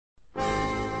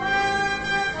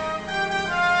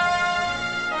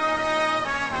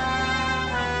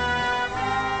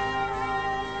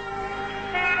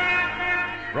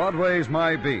Broadway's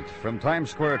my beat, from Times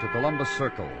Square to Columbus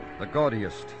Circle, the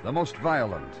gaudiest, the most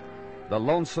violent, the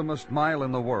lonesomest mile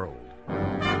in the world.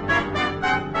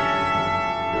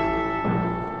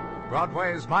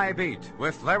 Broadway's My Beat,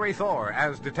 with Larry Thor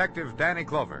as Detective Danny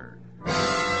Clover.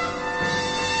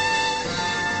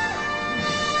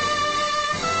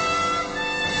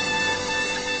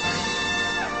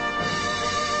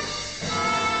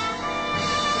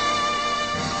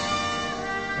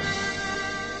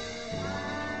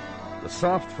 The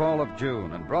soft fall of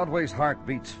June, and Broadway's heart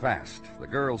beats fast. The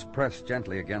girls press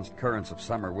gently against currents of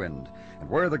summer wind and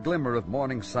wear the glimmer of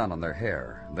morning sun on their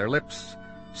hair, their lips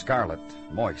scarlet,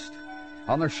 moist.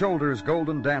 On their shoulders,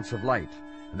 golden dance of light,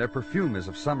 and their perfume is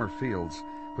of summer fields,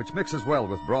 which mixes well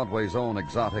with Broadway's own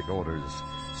exotic odors,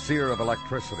 sear of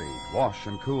electricity, wash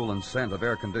and cool and scent of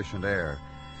air-conditioned air,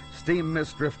 steam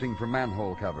mist drifting from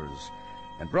manhole covers.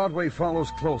 And Broadway follows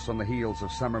close on the heels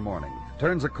of summer morning,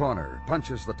 turns a corner,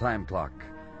 punches the time clock,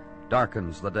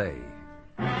 darkens the day.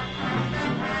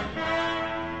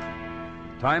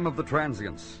 Time of the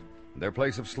transients, their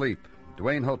place of sleep,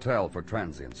 Duane Hotel for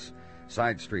transients.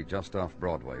 Side street just off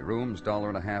Broadway, rooms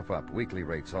 $1.50 up, weekly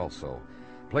rates also.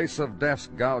 Place of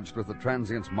desk gouged with the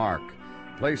transient's mark,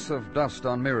 place of dust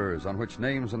on mirrors on which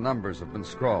names and numbers have been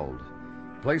scrawled.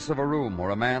 Place of a room where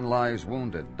a man lies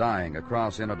wounded, dying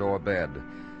across in a door bed,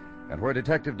 and where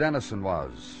Detective Dennison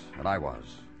was, and I was.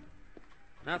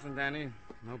 Nothing, Danny.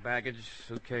 No baggage,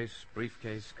 suitcase,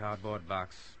 briefcase, cardboard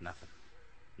box, nothing.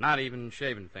 Not even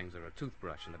shaving things or a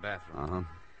toothbrush in the bathroom. Uh-huh.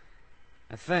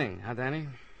 A thing, huh, Danny?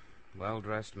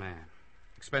 Well-dressed man.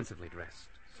 Expensively dressed.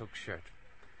 Silk shirt.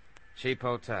 Cheap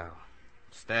hotel.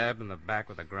 Stabbed in the back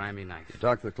with a grimy knife. You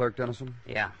talked to the clerk, Dennison?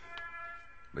 Yeah.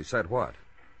 He said what?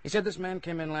 He said this man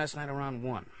came in last night around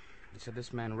 1. He said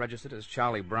this man registered as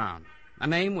Charlie Brown, a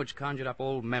name which conjured up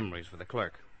old memories for the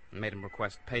clerk and made him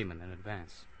request payment in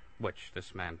advance, which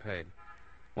this man paid.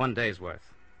 1 day's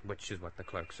worth, which is what the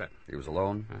clerk said. He was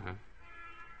alone? Uh-huh.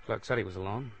 Clerk said he was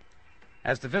alone.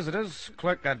 As to visitors,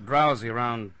 clerk got drowsy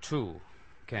around 2.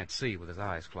 Can't see with his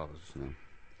eyes closed. Yeah.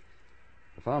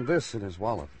 I found this in his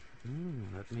wallet.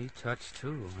 Let me touch,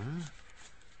 too,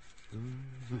 huh?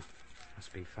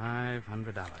 Must be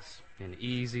 $500 in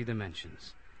easy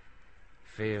dimensions.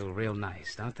 Feel real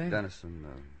nice, don't they? Dennison,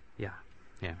 Yeah.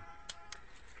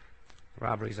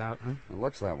 Robbery's out, huh? It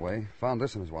looks that way. Found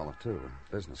this in his wallet, too.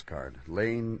 A business card.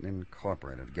 Lane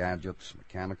Incorporated. Gadgets,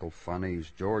 mechanical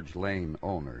funnies. George Lane,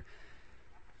 owner.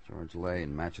 George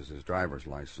Lane matches his driver's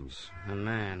license. A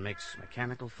man makes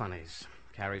mechanical funnies.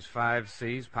 Carries 5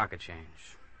 C's pocket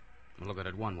change. Look at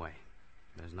it one way.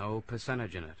 There's no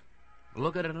percentage in it.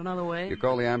 Look at it another way. You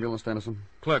call the ambulance, Dennison?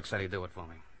 Clerk said he'd do it for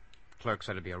me. Clerk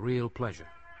said it'd be a real pleasure.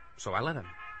 So I let him.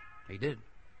 He did.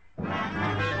 And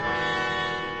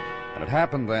it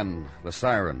happened then, the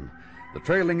siren. The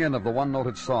trailing in of the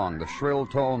one-noted song, the shrill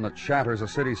tone that shatters a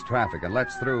city's traffic and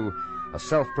lets through a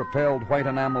self-propelled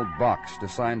white-enameled box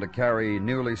designed to carry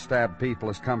newly stabbed people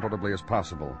as comfortably as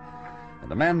possible.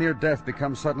 And a man near death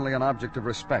becomes suddenly an object of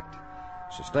respect.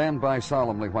 So stand by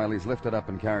solemnly while he's lifted up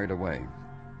and carried away.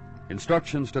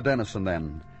 Instructions to Dennison,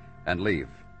 then, and leave.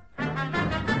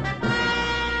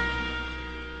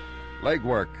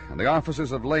 Legwork and the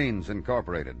offices of Lanes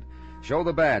Incorporated. Show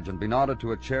the badge and be nodded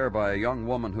to a chair by a young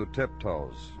woman who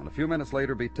tiptoes, and a few minutes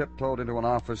later be tiptoed into an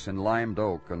office in limed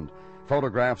oak, and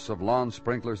photographs of lawn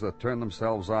sprinklers that turn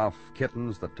themselves off,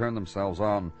 kittens that turn themselves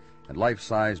on, and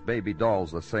life-size baby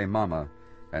dolls that say mama,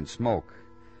 and smoke.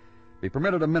 Be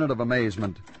permitted a minute of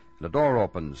amazement. The door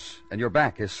opens, and your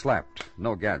back is slapped.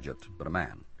 No gadget, but a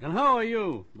man. And how are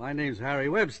you? My name's Harry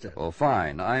Webster. Oh,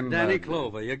 fine. I'm... Danny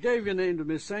Clover. You gave your name to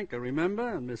Miss Senka, remember?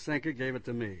 And Miss Senka gave it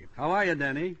to me. How are you,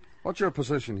 Danny? What's your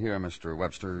position here, Mr.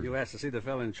 Webster? You asked to see the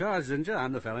fellow in charge, didn't you?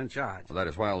 I'm the fellow in charge. Well, that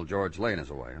is while George Lane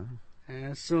is away, huh?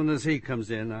 As soon as he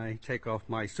comes in, I take off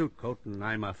my suit coat, and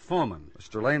I'm a foreman.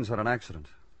 Mr. Lane's had an accident.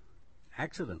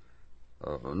 Accident?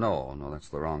 No, that's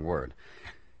the wrong word.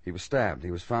 He was stabbed.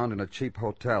 He was found in a cheap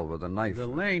hotel with a knife. The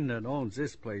Lane that owns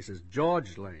this place is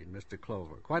George Lane, Mr.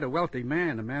 Clover. Quite a wealthy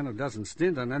man, a man who doesn't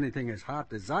stint on anything his heart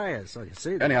desires, so you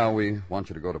see that. Anyhow, we want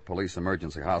you to go to police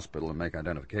emergency hospital and make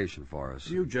identification for us.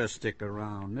 You just stick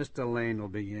around. Mr. Lane will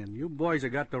be in. You boys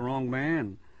have got the wrong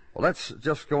man. Well, let's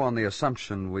just go on the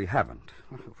assumption we haven't.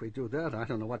 If we do that, I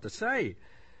don't know what to say.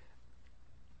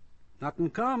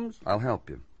 Nothing comes. I'll help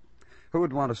you. Who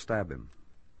would want to stab him?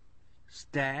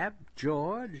 Stab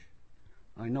George?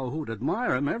 I know who'd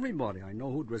admire him, everybody. I know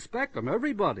who'd respect him,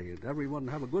 everybody. And everyone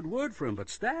would have a good word for him, but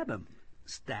stab him?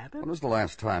 Stab him? When was the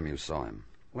last time you saw him?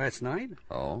 Last night.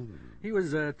 Oh? He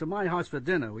was to my house for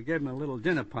dinner. We gave him a little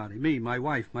dinner party. Me, my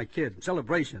wife, my kid.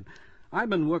 Celebration. I've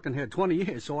been working here 20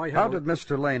 years, so I have... How did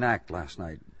Mr. Lane act last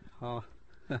night? Oh.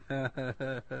 Well,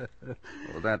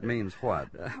 that means what?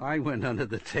 I went under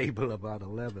the table about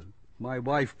 11. My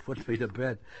wife put me to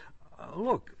bed.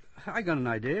 Look, I got an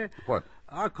idea. What?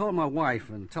 I'll call my wife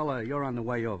and tell her you're on the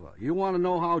way over. You want to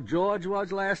know how George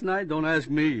was last night? Don't ask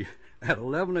me. At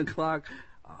 11 o'clock,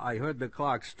 I heard the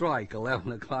clock strike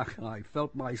 11 o'clock, and I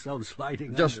felt myself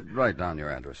sliding Just under. write down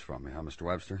your address for me, huh, Mr.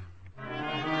 Webster?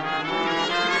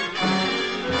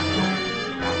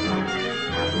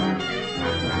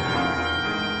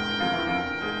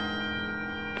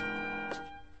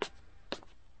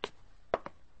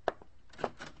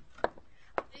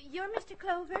 You're Mr.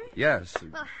 Clover? Yes.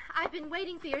 Well, I've been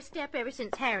waiting for your step ever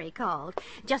since Harry called.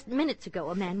 Just minutes ago,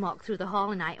 a man walked through the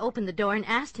hall, and I opened the door and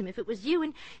asked him if it was you,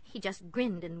 and he just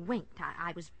grinned and winked.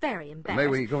 I was very embarrassed. May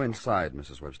we go inside,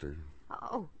 Mrs. Webster?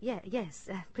 Oh, yeah, yes.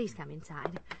 Please come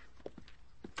inside.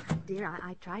 Dear,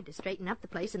 I tried to straighten up the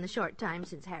place in the short time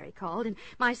since Harry called, and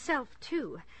myself,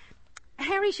 too.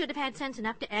 Harry should have had sense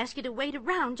enough to ask you to wait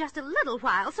around just a little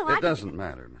while, so It doesn't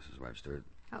matter, Mrs. Webster.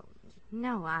 Oh,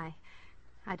 no, I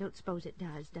don't suppose it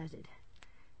does it?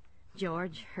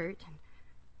 George hurt and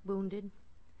wounded,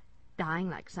 dying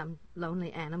like some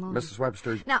lonely animal. Mrs.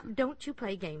 Webster... Now, don't you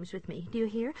play games with me, do you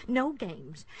hear? No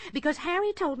games. Because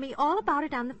Harry told me all about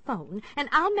it on the phone, and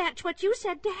I'll match what you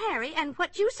said to Harry and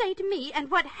what you say to me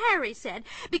and what Harry said,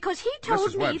 because he told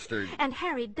Mrs. me... Webster... And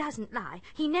Harry doesn't lie.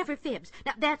 He never fibs.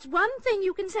 Now, that's one thing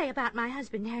you can say about my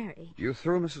husband, Harry. You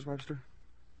through, Mrs. Webster?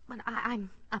 Well, I'm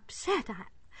upset.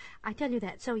 I tell you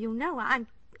that so you know. I'm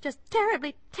just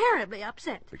terribly, terribly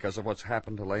upset. Because of what's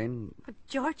happened to Lane? But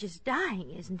George is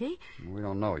dying, isn't he? We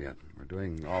don't know yet. We're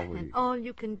doing all we... And all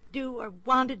you can do or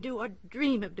want to do or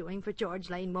dream of doing for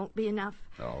George Lane won't be enough.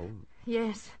 Oh?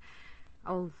 Yes.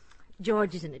 Oh,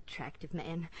 George is an attractive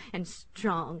man and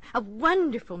strong. A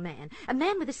wonderful man. A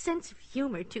man with a sense of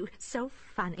humor, too. So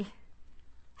funny.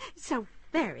 So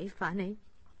very funny.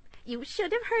 You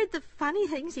should have heard the funny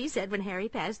things he said when Harry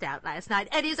passed out last night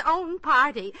at his own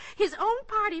party. His own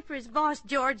party for his boss,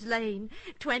 George Lane.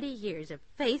 20 years of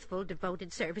faithful,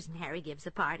 devoted service, and Harry gives the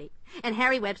party. And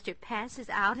Harry Webster passes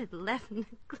out at 11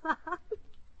 o'clock.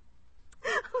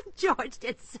 Oh, George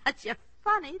did such a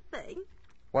funny thing.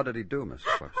 What did he do,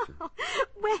 Mrs. Webster?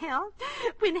 Well,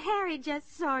 when Harry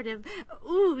just sort of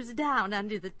oozed down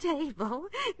under the table,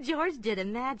 George did a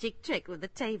magic trick with the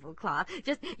tablecloth,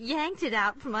 just yanked it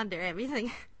out from under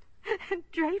everything and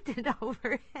draped it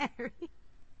over Harry and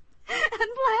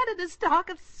planted a stalk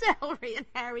of celery in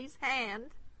Harry's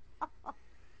hand.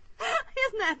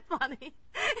 Isn't that funny?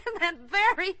 Isn't that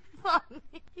very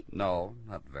funny? No,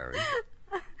 not very.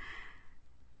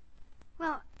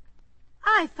 Well,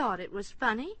 I thought it was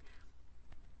funny.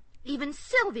 Even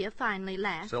Sylvia finally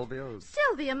laughed. Sylvia?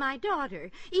 Sylvia, my daughter.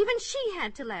 Even she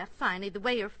had to laugh finally, the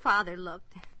way her father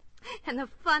looked. And the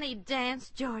funny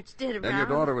dance George did around. And your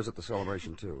daughter was at the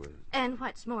celebration, too. And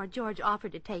what's more, George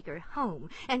offered to take her home,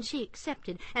 and she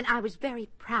accepted, and I was very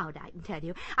proud, I can tell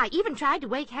you. I even tried to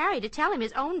wake Harry to tell him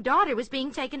his own daughter was being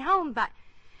taken home, but...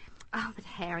 Oh, but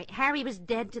Harry was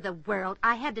dead to the world.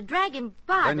 I had to drag him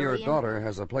bodily. And your daughter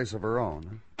has a place of her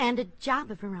own. And a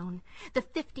job of her own. The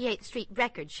 58th Street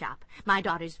record shop. My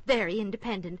daughter's very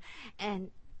independent.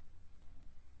 And...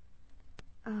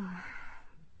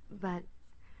 but...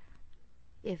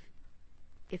 If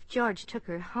George took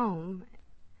her home...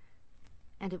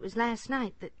 And it was last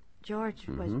night that George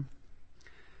was...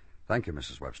 Thank you,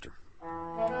 Mrs. Webster.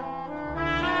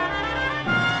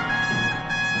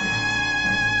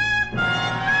 I'm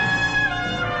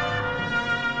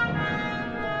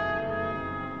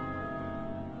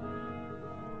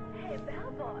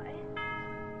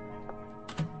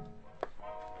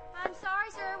sorry,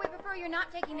 sir. We prefer you're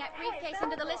not taking that briefcase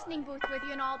into the listening booth with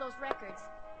you and all those records.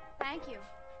 Thank you.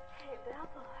 Hey,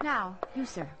 Bellboy. Now, you,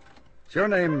 sir. Is your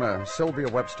name Sylvia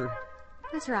Webster?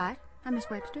 That's right. I'm Miss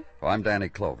Webster. Oh, I'm Danny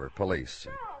Clover, police.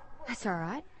 That's all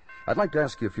right. I'd like to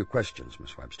ask you a few questions,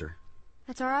 Miss Webster.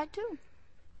 That's all right, too.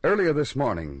 Earlier this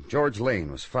morning, George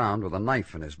Lane was found with a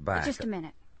knife in his back. Just a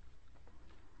minute.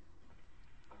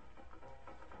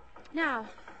 Now,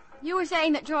 you were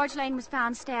saying that George Lane was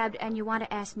found stabbed, and you want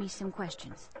to ask me some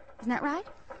questions. Isn't that right?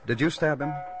 Did you stab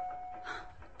him?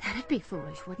 That'd be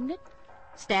foolish, wouldn't it?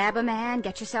 Stab a man,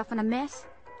 get yourself in a mess?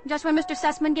 Just when Mr.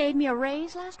 Sussman gave me a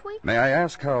raise last week? May I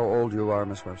ask how old you are,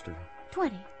 Miss Webster?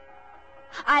 20.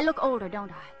 I look older,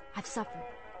 don't I? I've suffered.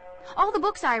 All the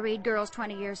books I read, girls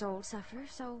 20 years old suffer,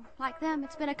 so, like them,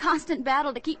 it's been a constant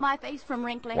battle to keep my face from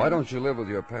wrinkling. Why don't you live with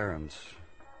your parents?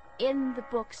 In the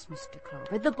books, Mr.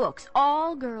 Clover, the books,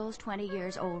 all girls 20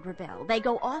 years old rebel. They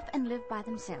go off and live by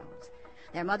themselves.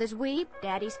 Their mothers weep,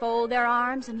 daddies fold their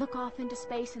arms and look off into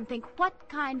space and think, what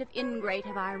kind of ingrate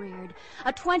have I reared?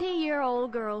 A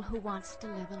 20-year-old girl who wants to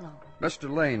live alone. Mr.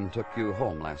 Lane took you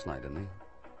home last night, didn't he?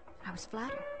 I was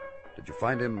flattered. Did you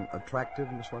find him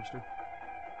attractive, Miss Webster?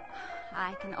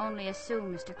 I can only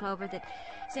assume, Mr. Clover, that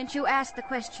since you asked the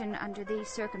question under these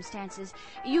circumstances,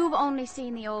 you've only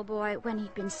seen the old boy when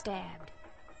he'd been stabbed.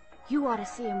 You ought to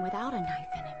see him without a knife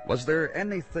in him. Was there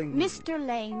anything... Mr.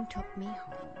 Lane took me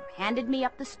home, handed me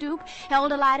up the stoop,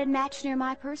 held a lighted match near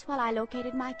my purse while I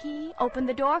located my key, opened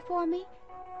the door for me,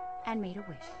 and made a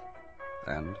wish.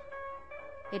 And?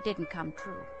 It didn't come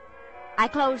true. I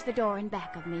closed the door in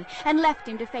back of me and left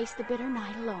him to face the bitter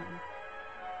night alone.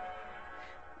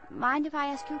 Mind if I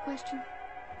ask you a question?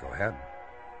 Go ahead.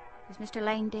 Is Mr.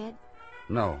 Lane dead?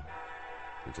 No.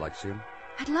 Would you like to see him?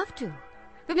 I'd love to.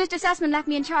 But Mr. Sussman left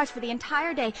me in charge for the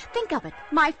entire day. Think of it.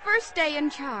 My first day in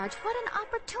charge. What an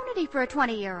opportunity for a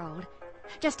 20-year-old.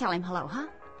 Just tell him hello, huh?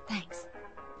 Thanks.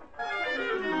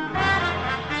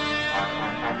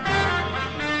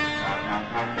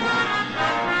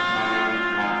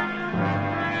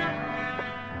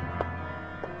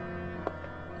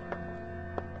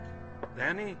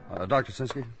 Danny? Dr.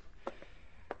 Sinsky?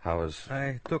 How is...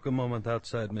 I took a moment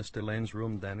outside Mr. Lane's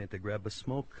room, Danny, to grab a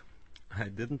smoke. I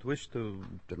didn't wish to...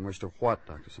 Didn't wish to what,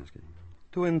 Dr. Sinsky?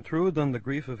 To intrude on the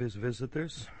grief of his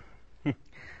visitors.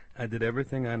 I did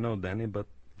everything I know, Danny, but...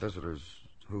 Visitors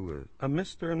who...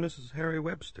 Mr. and Mrs. Harry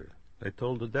Webster. They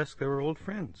told the desk they were old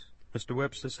friends. Mr.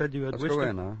 Webster said you had Let's wished... go to...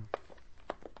 in, huh?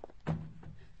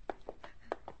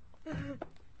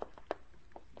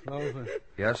 Clover,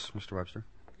 Yes, Mr. Webster?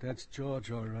 that's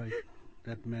George, all right.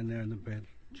 That man there in the bed,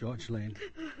 George Lane.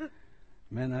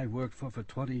 Man I've worked for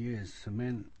 20 years. A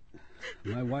man...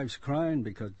 My wife's crying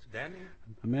because... Danny?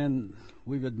 A man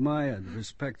we've admired,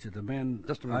 respected. A man...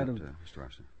 Just a minute, Mr.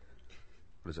 Webster.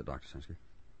 What is it, Dr. Sinsky?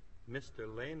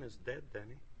 Mr. Lane is dead,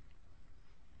 Danny.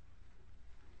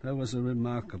 That was a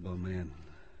remarkable man.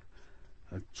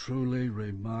 A truly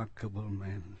remarkable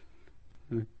man.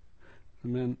 A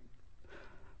man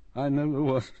I never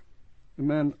was. A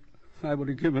man I would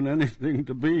have given anything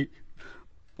to be.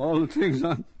 All the things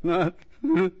I'm not.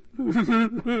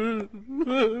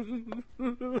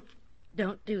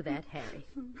 Don't do that, Harry.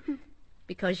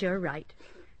 Because you're right.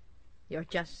 You're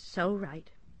just so right.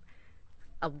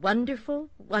 A wonderful,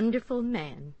 wonderful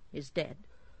man is dead.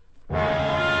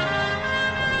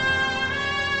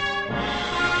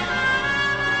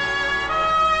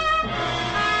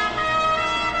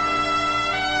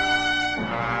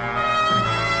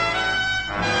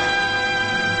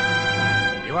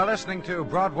 You are listening to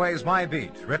Broadway's My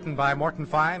Beat, written by Morton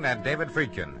Fine and David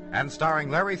Friedkin, and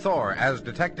starring Larry Thor as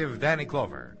Detective Danny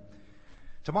Clover.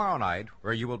 Tomorrow night,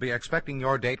 where you will be expecting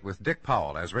your date with Dick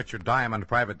Powell as Richard Diamond,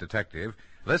 private detective,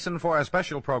 listen for a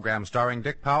special program starring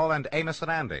Dick Powell and Amos and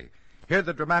Andy. Hear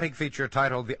the dramatic feature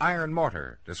titled The Iron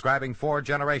Mortar, describing 4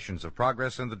 generations of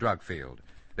progress in the drug field.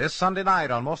 This Sunday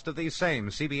night on most of these same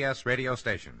CBS radio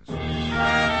stations.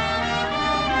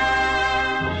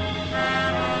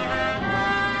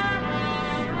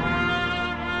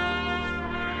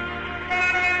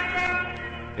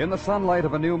 In the sunlight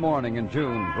of a new morning in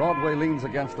June, Broadway leans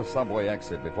against a subway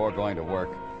exit before going to work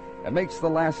and makes the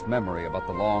last memory about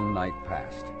the long night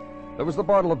past. There was the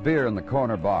bottle of beer in the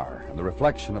corner bar, and the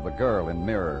reflection of the girl in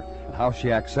mirror, and how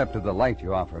she accepted the light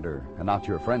you offered her, and not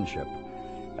your friendship,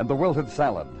 and the wilted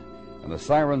salad, and the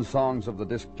siren songs of the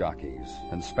disc jockeys,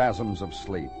 and spasms of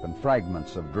sleep, and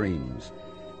fragments of dreams,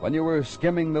 when you were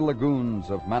skimming the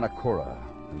lagoons of Manakura,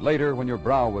 and later when your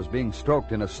brow was being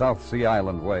stroked in a South Sea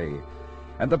Island way,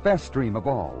 and the best dream of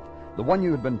all, the one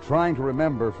you had been trying to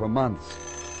remember for months,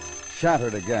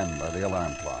 shattered again by the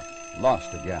alarm clock,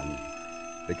 lost again,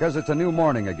 because it's a new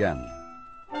morning again.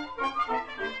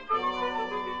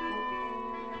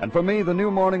 And for me, the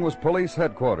new morning was police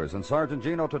headquarters and Sergeant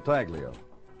Gino Tartaglia.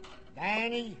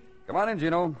 Danny? Come on in,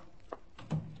 Gino.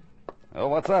 Oh,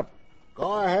 what's up?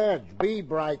 Go ahead. Be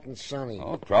bright and sunny.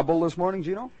 Oh, trouble this morning,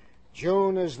 Gino?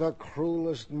 June is the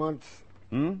cruelest month.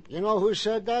 Hmm? You know who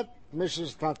said that?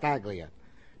 Mrs. Tartaglia.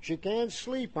 She can't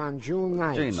sleep on June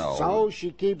nights. Gino. So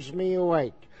she keeps me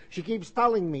awake. She keeps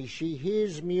telling me she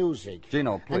hears music.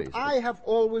 Gino, please. And I have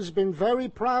always been very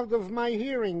proud of my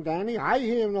hearing, Danny. I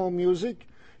hear no music.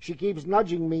 She keeps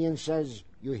nudging me and says,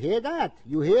 "You hear that?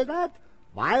 You hear that?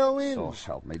 Violins." So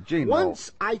help me, Gino.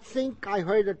 Once I think I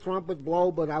heard a trumpet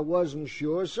blow, but I wasn't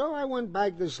sure, so I went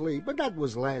back to sleep. But that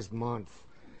was last month.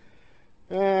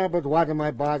 But what am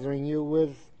I bothering you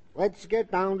with? Let's get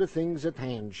down to things at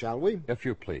hand, shall we? If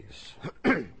you please.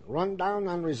 Run down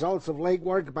on results of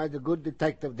legwork by the good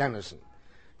Detective Dennison.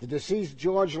 The deceased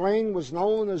George Lane was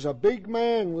known as a big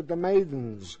man with the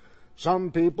maidens.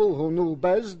 Some people who knew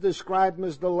best described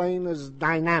Mr. Lane as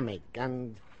dynamic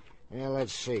and,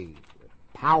 let's see,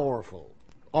 powerful.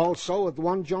 Also, at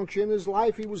one juncture in his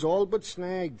life, he was all but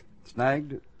snagged.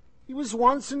 Snagged? He was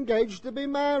once engaged to be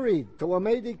married to a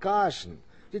Mady Carson.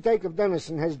 Detective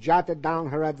Dennison has jotted down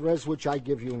her address, which I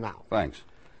give you now. Thanks.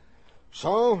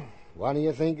 So, what do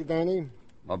you think, Danny?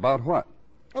 About what?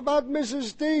 About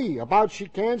Mrs. D. About she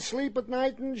can't sleep at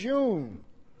night in June.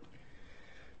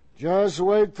 Just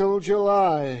wait till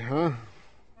July, huh?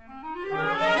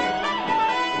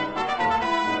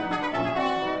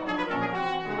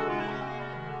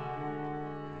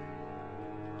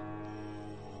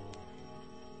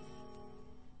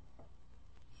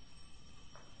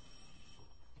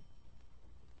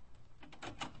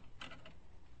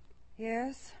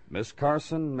 Yes, Miss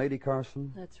Carson, Mady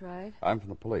Carson? that's right. I'm from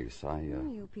the police.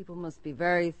 You people must be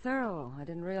very thorough. I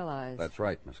didn't realize. That's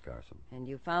right, Miss Carson. And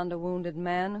you found a wounded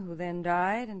man who then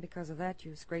died, and because of that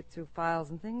you scraped through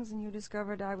files and things, and you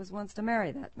discovered I was once to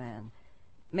marry that man.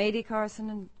 Mady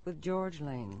Carson and with George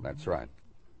Lane. That's right.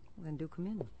 Well, then do come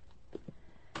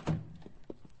in.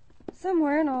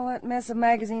 Somewhere in all that mess of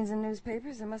magazines and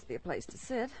newspapers, there must be a place to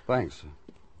sit. Thanks.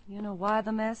 You know why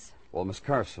the mess? Well, Miss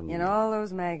Carson... In all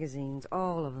those magazines,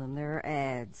 all of them, there are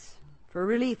ads for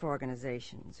relief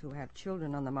organizations who have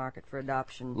children on the market for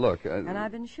adoption. Look, And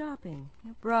I've been shopping,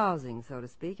 browsing, so to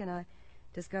speak, and I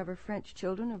discover French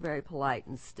children are very polite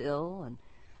and still, and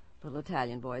little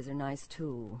Italian boys are nice,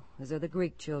 too, as are the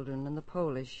Greek children and the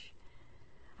Polish.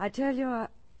 I tell you,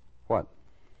 What?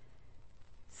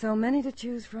 So many to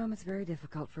choose from, it's very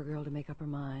difficult for a girl to make up her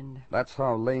mind. That's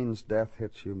how Lane's death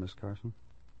hits you, Miss Carson?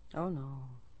 Oh, no.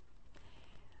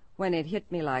 When it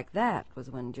hit me like that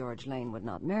was when George Lane would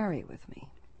not marry with me.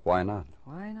 Why not?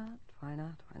 Why not? Why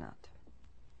not? Why not?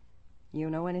 You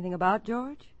know anything about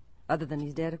George? Other than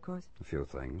he's dead, of course? A few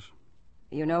things.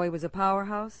 You know he was a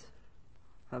powerhouse?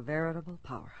 A veritable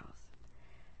powerhouse.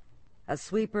 A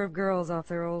sweeper of girls off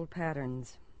their old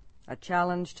patterns. A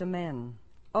challenge to men.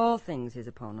 All things his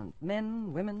opponent.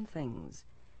 Men, women, things.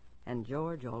 And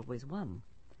George always won.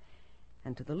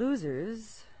 And to the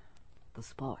losers, the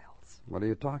spoils. What are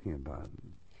you talking about?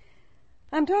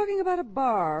 I'm talking about a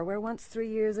bar where once 3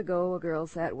 years ago a girl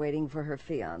sat waiting for her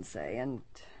fiancé, and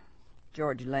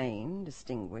George Lane,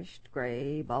 distinguished,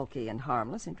 gray, bulky, and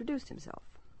harmless, introduced himself,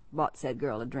 bought said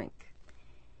girl a drink,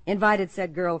 invited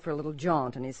said girl for a little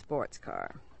jaunt in his sports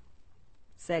car.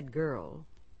 Said girl,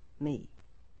 me.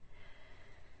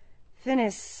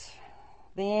 Finis,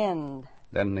 the end.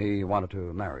 Then he wanted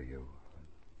to marry you.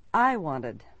 I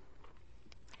wanted.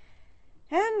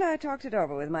 And I talked it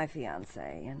over with my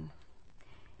fiancé, and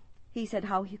he said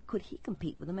how could he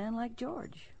compete with a man like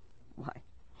George? Why,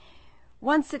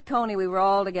 once at Coney we were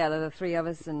all together, the three of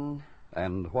us, and...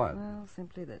 And what? Well,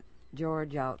 simply that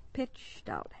George out-pitched,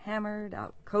 out-hammered,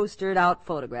 out-coastered,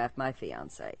 out-photographed my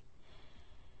fiancé.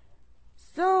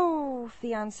 So,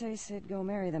 fiancé said, go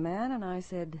marry the man, and I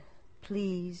said,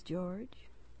 please, George.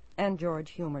 And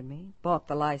George humored me, bought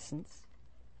the license,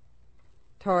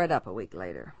 tore it up a week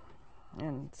later.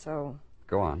 And so...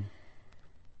 Go on.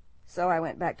 So I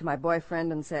went back to my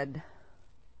boyfriend and said,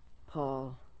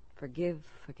 Paul, forgive,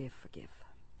 forgive, forgive.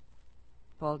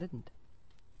 Paul didn't.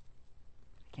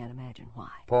 I can't imagine why.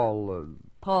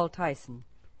 Paul Tyson.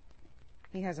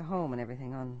 He has a home and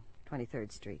everything on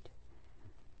 23rd Street.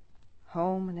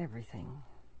 Home and everything.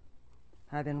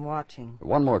 I've been watching.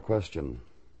 One more question.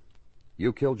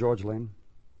 You killed George Lane?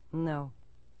 No.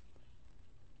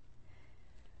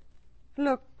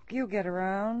 Look, you get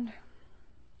around.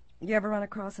 You ever run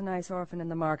across a nice orphan in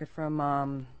the market for a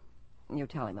mom? You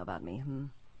tell him about me,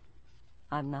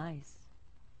 I'm nice.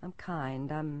 I'm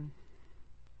kind.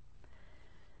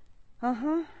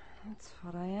 Uh-huh. That's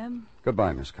what I am.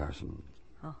 Goodbye, Miss Carson.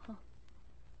 Uh-huh.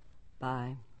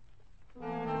 Bye.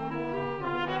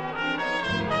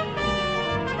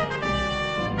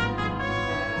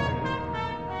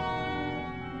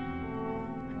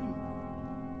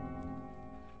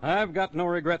 I've got no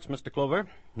regrets, Mr. Clover.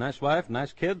 Nice wife,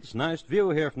 nice kids, nice view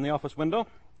here from the office window.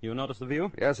 You notice the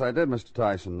view? Yes, I did, Mr.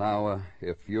 Tyson. Now,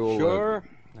 if you'll... Sure.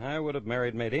 I would have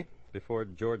married Mady. Before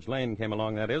George Lane came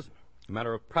along, that is. A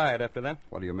matter of pride after that.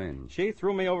 What do you mean? She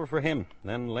threw me over for him.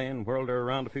 Then Lane whirled her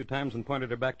around a few times and pointed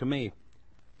her back to me.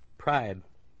 Pride.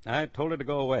 I told her to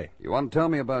go away. You want to tell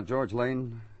me about George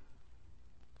Lane?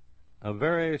 A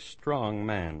very strong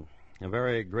man. A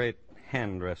very great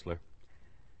hand wrestler.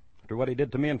 After what he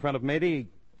did to me in front of Mady,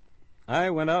 I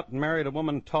went out and married a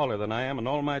woman taller than I am, and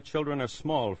all my children are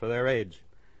small for their age.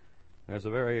 There's a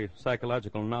very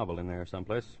psychological novel in there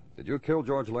someplace. Did you kill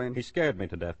George Lane? He scared me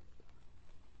to death.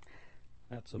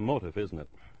 That's a motive, isn't it?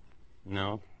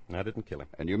 No, I didn't kill him.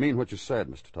 And you mean what you said,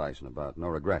 Mr. Tyson, about no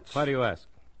regrets? Why do you ask?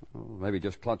 Well, maybe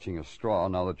just clutching a straw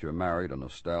now that you're married, a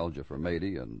nostalgia for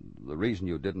Mady, and the reason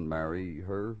you didn't marry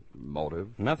her, motive.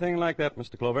 Nothing like that,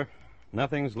 Mr. Clover.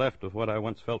 Nothing's left of what I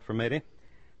once felt for Mady.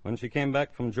 When she came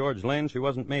back from George Lane, she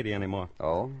wasn't Mady anymore.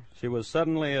 Oh? She was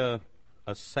suddenly a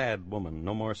sad woman,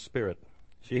 no more spirit.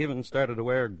 She even started to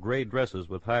wear gray dresses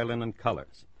with high linen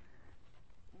collars.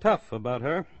 Tough about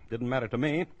her. Didn't matter to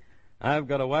me. I've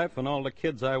got a wife and all the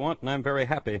kids I want, and I'm very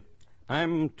happy.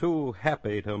 I'm too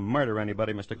happy to murder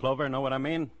anybody, Mr. Clover. Know what I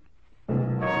mean?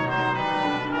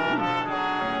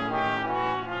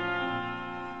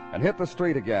 And hit the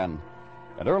street again.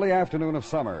 An early afternoon of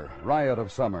summer, riot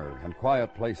of summer, and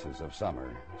quiet places of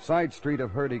summer. Side street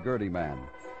of hurdy-gurdy man.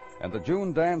 And the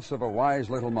June dance of a wise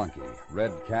little monkey.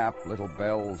 Red cap, little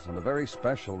bells, and a very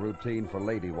special routine for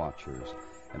lady watchers.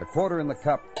 And a quarter in the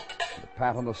cup, and a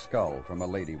pat on the skull from a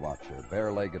lady watcher,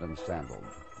 bare-legged and sandaled.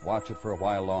 Watch it for a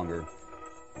while longer.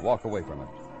 Walk away from it,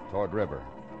 toward river.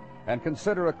 And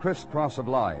consider a crisscross of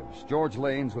lives. George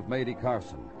Lane's with Mady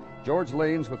Carson. George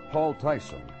Lane's with Paul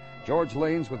Tyson. George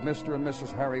Lane's with Mr. and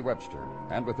Mrs. Harry Webster,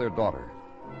 and with their daughter.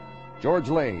 George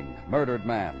Lane, murdered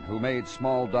man, who made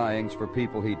small dyings for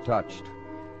people he touched.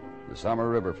 The summer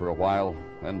river for a while,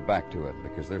 then back to it,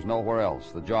 because there's nowhere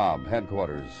else. The job,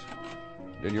 headquarters.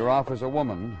 In your office, a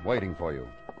woman waiting for you.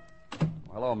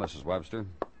 Hello, Mrs. Webster.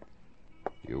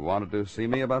 You wanted to see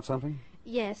me about something?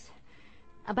 Yes.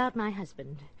 About my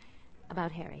husband.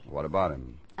 About Harry. What about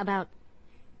him? About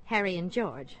Harry and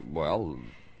George. Well...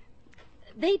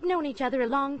 They'd known each other a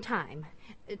long time.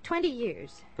 20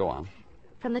 years. Go on.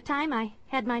 From the time I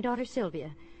had my daughter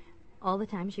Sylvia. All the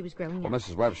time she was growing up.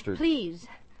 Mrs. Webster... Please.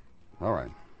 All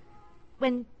right.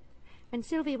 When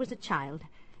Sylvia was a child,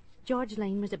 George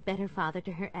Lane was a better father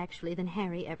to her, actually, than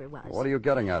Harry ever was. What are you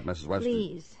getting at, Mrs. Webster?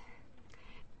 Please.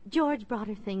 George brought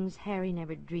her things Harry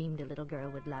never dreamed a little girl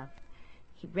would love.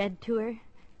 He read to her,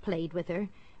 played with her,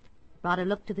 brought a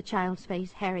look to the child's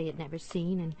face Harry had never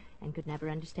seen and could never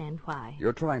understand why.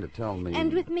 You're trying to tell me...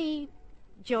 And with me,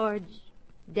 George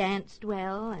danced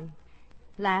well and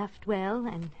laughed well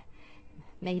and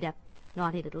made up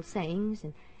naughty little sayings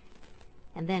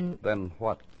and then... Then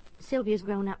what? Sylvia's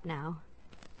grown up now,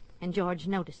 and George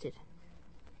noticed it.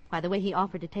 By the way he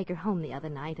offered to take her home the other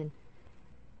night, and...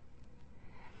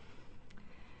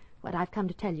 What I've come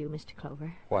to tell you, Mr.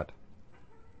 Clover. What?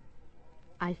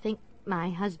 I think my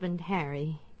husband,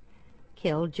 Harry,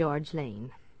 killed George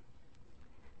Lane.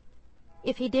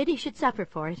 If he did, he should suffer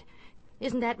for it.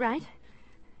 Isn't that right?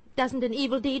 Doesn't an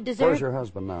evil deed deserve... Where's your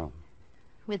husband now?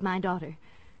 With my daughter.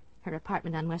 Her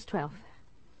apartment on West 12th.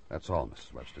 That's all,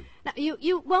 Mrs. Webster. Now,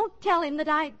 you won't tell him that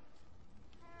I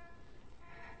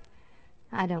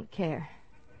don't care.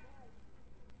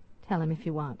 Tell him if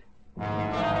you want.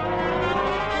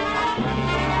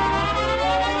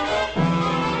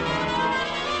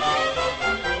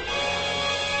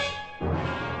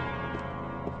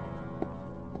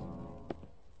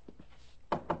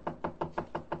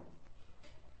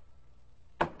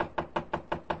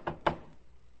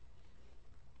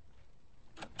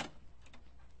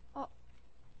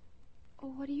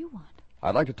 What do you want?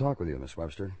 I'd like to talk with you, Miss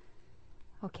Webster.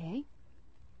 Okay.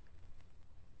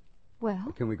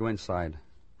 Well? Can we go inside?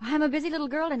 I'm a busy little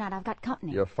girl tonight. I've got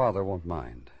company. Your father won't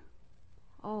mind.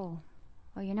 Oh,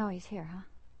 you know he's here, huh?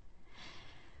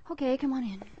 Okay, come on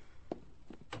in.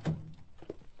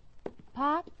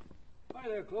 Pop? Hi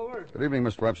there, Clover. Good evening,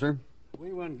 Mr. Webster.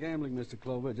 We went gambling, Mr.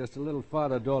 Clover. Just a little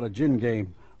father-daughter gin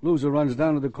game. Loser runs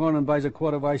down to the corner and buys a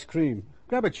quart of ice cream.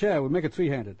 Grab a chair. We'll make it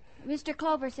three-handed. Mr.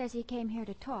 Clover says he came here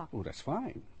to talk. Oh, that's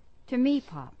fine. To me,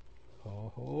 Pop.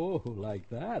 Oh, like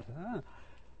that, huh?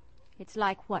 It's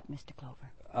like what, Mr. Clover?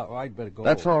 I'd better go.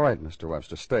 That's all right, Mr.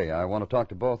 Webster. Stay. I want to talk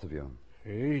to both of you.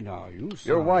 Hey, now, you son.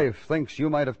 Your wife thinks you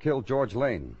might have killed George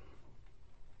Lane.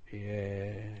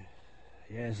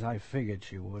 Yes, I figured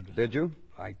she would. Did you?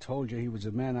 I told you he was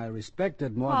a man I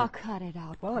respected more Oh, than... cut it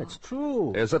out, Well, Pop. it's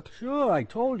true. Is it? Sure, I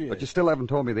told you. But you still haven't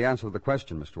told me the answer to the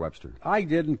question, Mr. Webster. I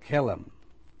didn't kill him.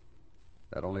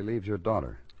 That only leaves your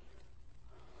daughter.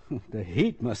 The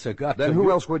heat must have got Then to who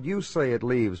him. else would you say it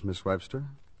leaves, Miss Webster?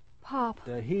 Pop,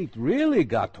 The heat really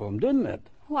got to him, didn't it?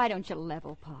 why don't you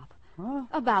level, Pop? Huh?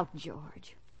 About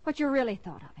George. What you really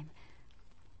thought of him.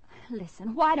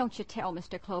 Listen, why don't you tell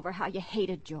Mr. Clover how you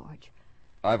hated George?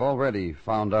 I've already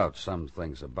found out some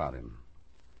things about him.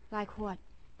 Like what?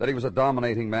 That he was a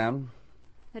dominating man.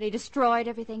 That he destroyed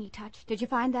everything he touched. Did you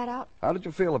find that out? How did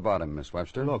you feel about him, Miss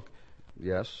Webster? Look,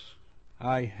 Yes?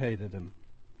 I hated him.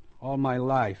 All my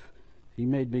life, he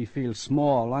made me feel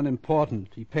small, unimportant.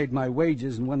 He paid my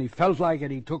wages, and when he felt like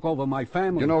it, he took over my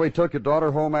family. You know he took your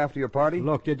daughter home after your party?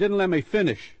 Look, you didn't let me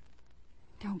finish.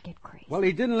 Don't get crazy. Well,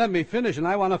 he didn't let me finish, and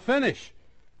I want to finish.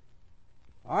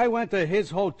 I went to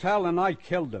his hotel, and I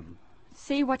killed him.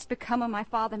 See what's become of my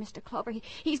father, Mr. Clover.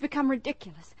 He's become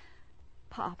ridiculous.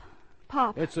 Pop.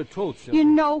 It's the truth, Sylvia. You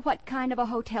know what kind of a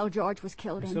hotel George was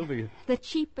killed in? Sylvia. The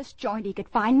cheapest joint he could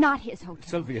find, not his hotel.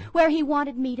 Sylvia. Where he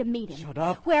wanted me to meet him. Shut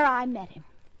up. Where I met him.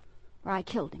 Where I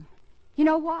killed him. You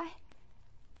know why?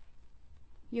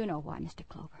 You know why, Mr.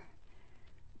 Clover.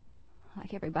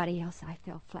 Like everybody else, I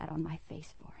fell flat on my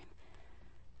face for him.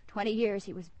 For 20 years,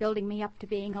 he was building me up to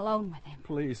being alone with him.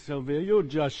 Please, Sylvia, you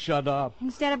just shut up.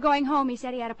 Instead of going home, he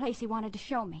said he had a place he wanted to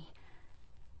show me.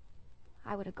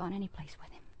 I would have gone any place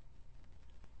with him.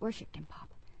 Worshipped him, Pop.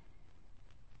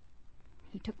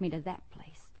 He took me to that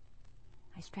place.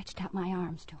 I stretched out my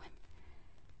arms to him.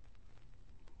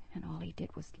 And all he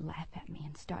did was laugh at me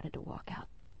and started to walk out.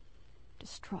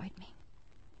 Destroyed me.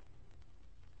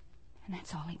 And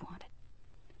that's all he wanted.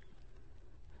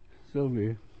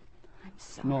 Sylvia. I'm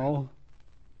sorry. No.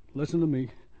 Listen to me.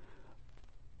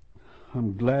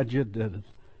 I'm glad you did it.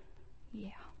 Yeah.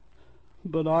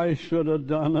 But I should have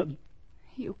done it.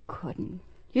 You couldn't.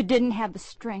 You didn't have the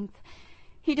strength.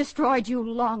 He destroyed you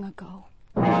long ago.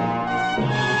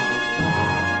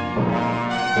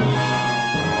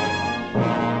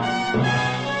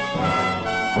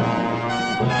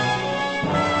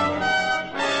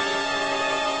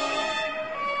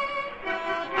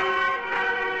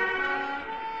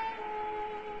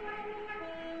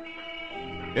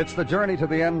 It's the journey to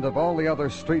the end of all the other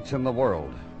streets in the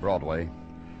world, Broadway.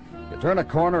 You turn a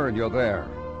corner and you're there.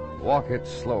 Walk it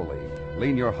slowly.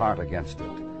 Lean your heart against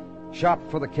it. Shop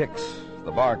for the kicks,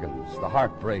 the bargains, the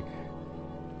heartbreak,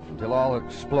 until all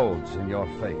explodes in your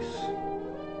face.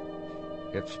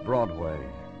 It's Broadway,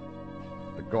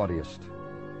 the gaudiest,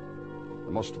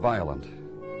 the most violent,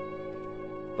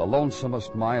 the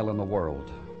lonesomest mile in the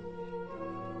world.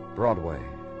 Broadway,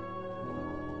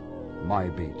 my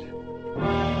beat.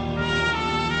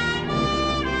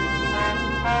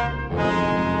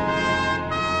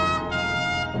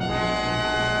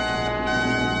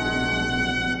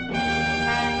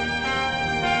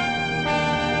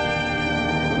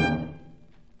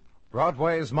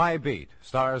 Broadway's My Beat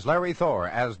stars Larry Thor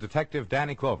as Detective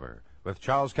Danny Clover, with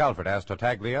Charles Calvert as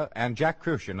Tartaglia and Jack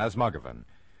Crucian as Muggavan.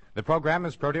 The program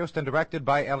is produced and directed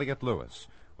by Elliott Lewis,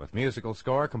 with musical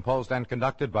score composed and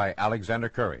conducted by Alexander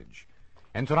Courage.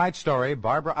 In tonight's story,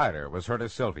 Barbara Eider was heard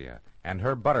as Sylvia, and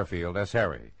Herb Butterfield as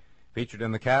Harry. Featured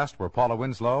in the cast were Paula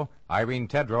Winslow, Irene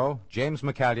Tedrow, James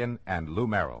McCallion, and Lou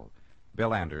Merrill.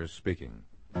 Bill Anders speaking.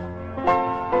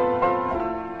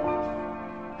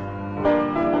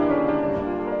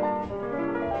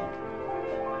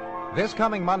 This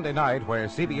coming Monday night, where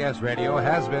CBS Radio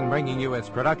has been bringing you its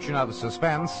production of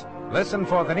suspense, listen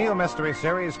for the new mystery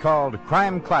series called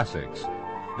Crime Classics.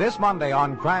 This Monday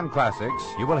on Crime Classics,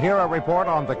 you will hear a report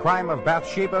on the crime of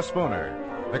Bathsheba Spooner,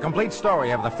 the complete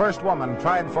story of the first woman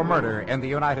tried for murder in the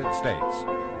United States.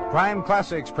 Crime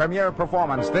Classics premiere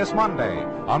performance this Monday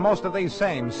on most of these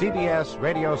same CBS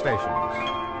radio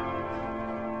stations.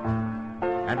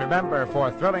 And remember,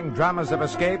 for thrilling dramas of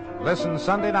escape, listen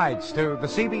Sunday nights to the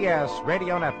CBS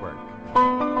Radio Network.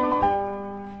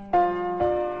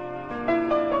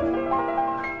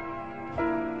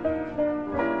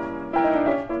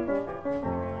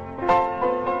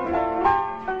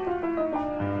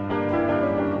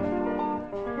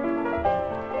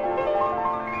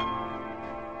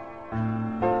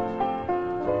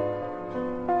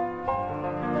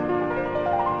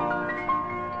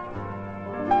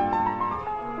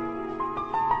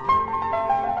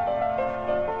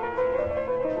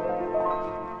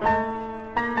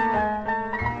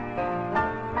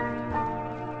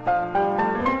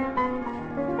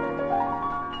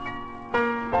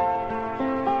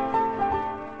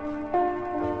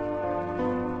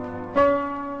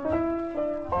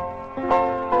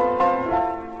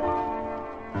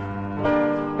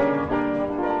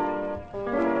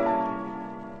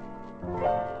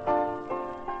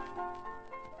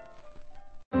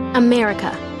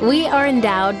 America. We are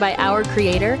endowed by our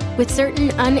Creator with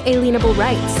certain unalienable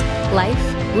rights: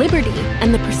 life, liberty,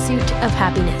 and the pursuit of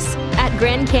happiness. At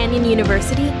Grand Canyon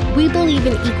University, we believe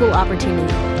in equal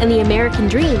opportunity, and the American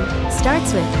dream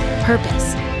starts with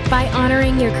purpose. By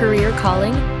honoring your career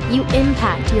calling, you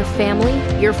impact your family,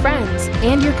 your friends,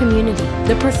 and your community.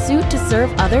 The pursuit to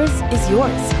serve others is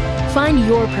yours. Find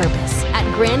your purpose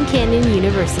at Grand Canyon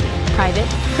University. Private,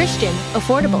 Christian,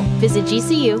 affordable. Visit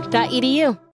gcu.edu.